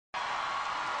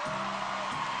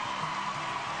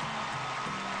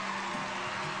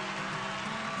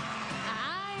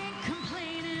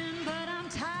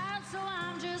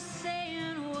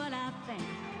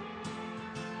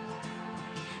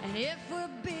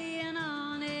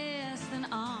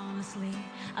honestly,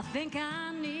 I think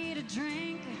I need a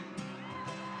drink.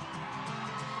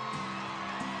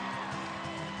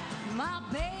 My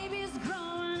baby's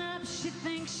growing up, she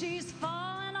thinks she's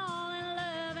falling all in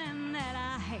love and that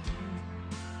I hate her.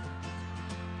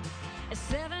 At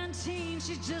 17,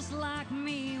 she's just like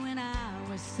me when I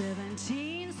was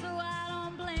 17, so I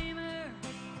don't blame her.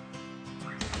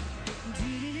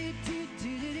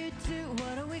 Do-do-do-do-do-do-do,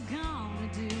 what are we gonna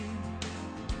do?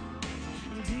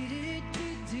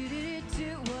 Do-do-do-do-do-do,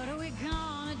 what are we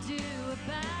gonna do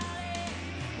about it?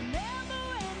 Remember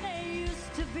when they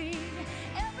used to be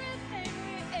everything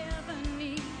we ever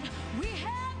need? We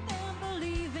had them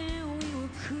believing we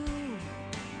were cool.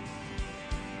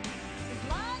 It's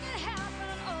like it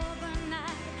happened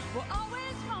overnight. We're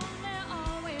always wrong, they're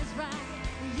always right.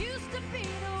 We used to be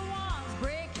the ones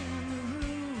breaking the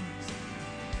rules.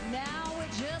 Now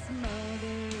we're just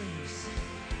mothers,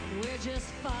 we're just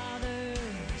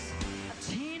fathers of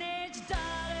teenage daughters.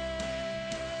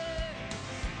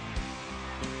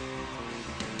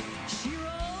 She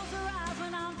rolls her eyes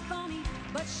when I'm funny,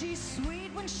 but she's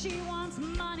sweet when she wants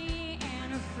money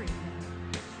and her freedom.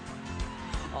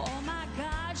 Oh my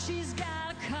God, she's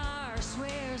got a car,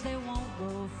 swears they won't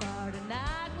go far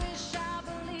tonight. Wish I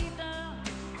believed her.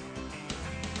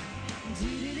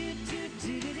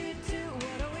 Do-do-do-do-do-do-do,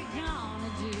 what are we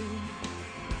gonna do?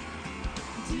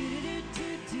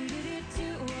 Do-do-do-do-do-do-do,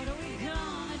 what are we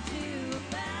gonna do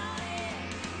about it?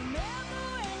 Remember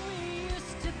when we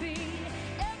used to be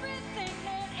everything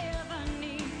they'd ever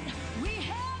need? We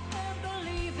had them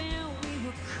believing we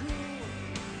were cool.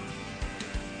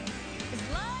 It's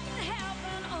like it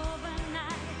happened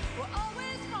overnight. We're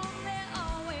always wrong, they're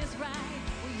always right.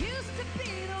 We used to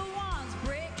be the ones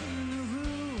breaking the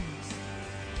rules.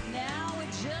 Now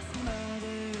we're just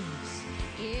mothers,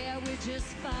 yeah, we're just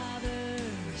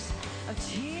fathers of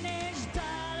teenage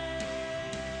daughters.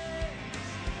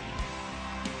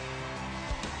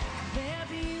 They're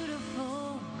beautiful,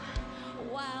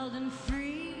 wild and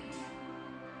free,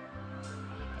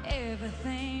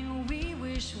 everything we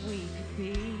wish we could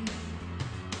be.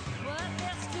 But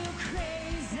they're still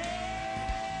crazy.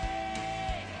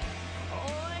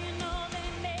 Oh, you know they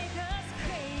make us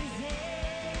crazy.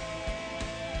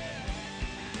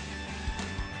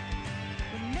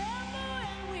 Remember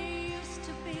when we used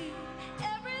to be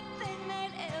everything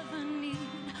they'd ever need?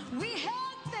 We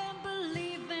had them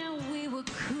believing we were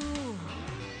cool.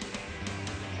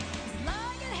 It's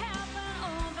like it happened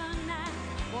overnight.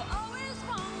 We're always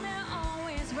wrong, they're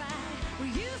always right. We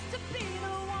used to be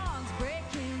the ones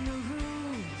breaking the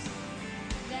rules.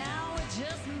 Now we're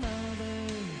just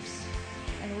mothers,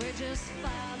 and we're just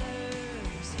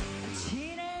fathers of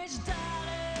teenage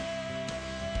daughters.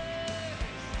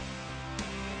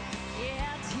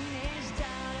 Yeah, teenage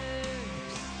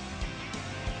daughters.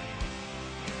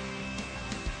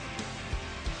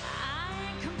 I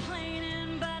ain't complaining,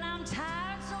 but I'm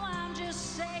tired, so I'm just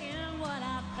saying what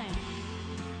I think.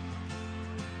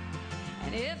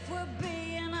 And if we're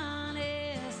being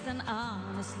honest, then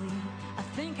honestly, I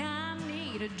think I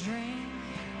need a drink.